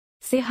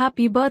say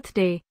happy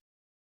birthday.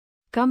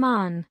 Come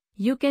on,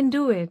 you can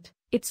do it.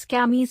 It's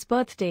Camy's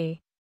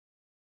birthday.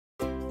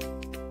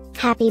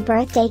 Happy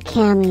birthday,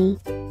 Camy.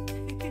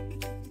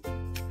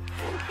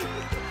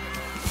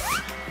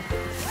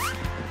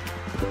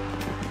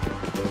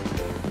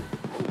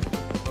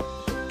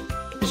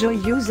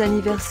 Joyeux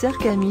anniversaire,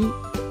 Camy.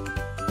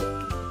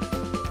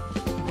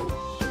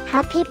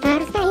 Happy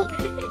birthday,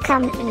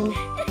 Camy.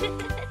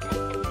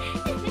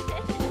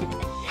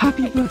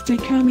 Happy birthday,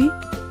 Camy.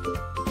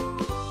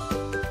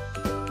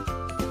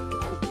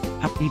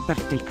 Happy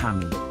birthday,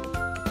 Camy.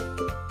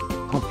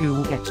 Hope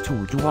you get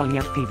to do all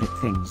your favorite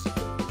things.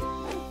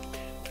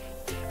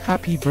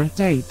 Happy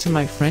birthday to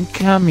my friend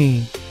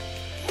Camy.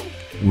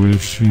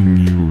 Wishing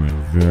you a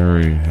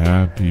very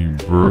happy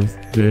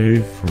birthday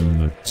from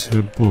the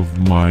tip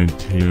of my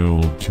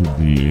tail to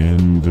the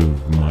end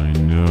of my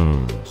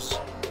nose.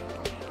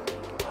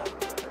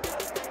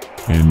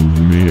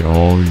 And may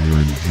all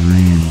your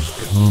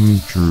dreams come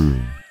true.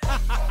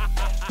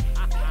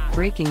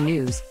 Breaking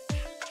news.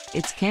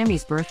 It's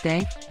Camy's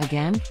birthday,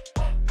 again?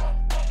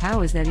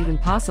 How is that even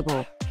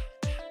possible?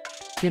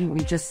 Didn't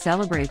we just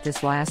celebrate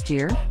this last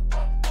year?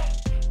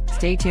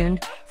 Stay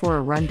tuned for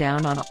a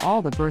rundown on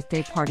all the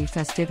birthday party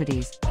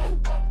festivities.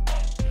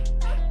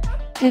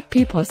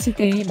 Happy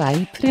birthday,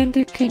 my friend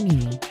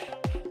Camy.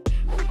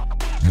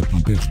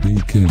 Happy birthday,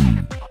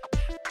 Camy.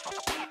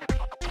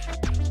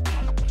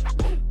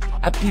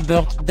 Happy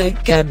birthday,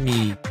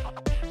 Camy.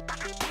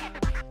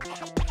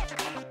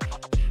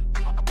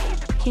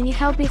 Can you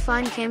help me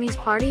find Camy's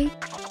party?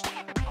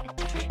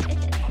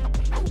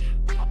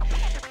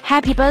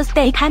 Happy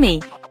birthday,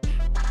 Camy.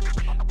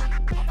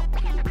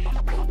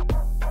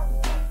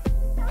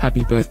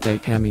 Happy birthday,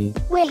 Camy.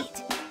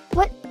 Wait,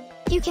 what?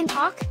 You can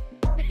talk?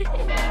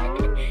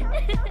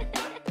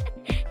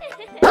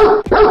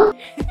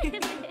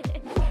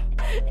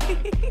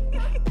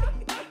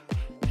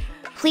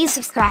 Please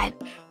subscribe,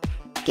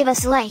 give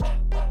us a like,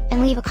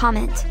 and leave a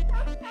comment.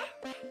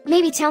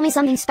 Maybe tell me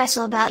something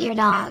special about your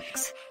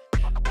dogs.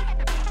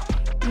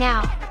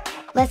 Now,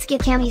 let's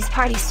get Camy's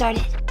party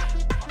started.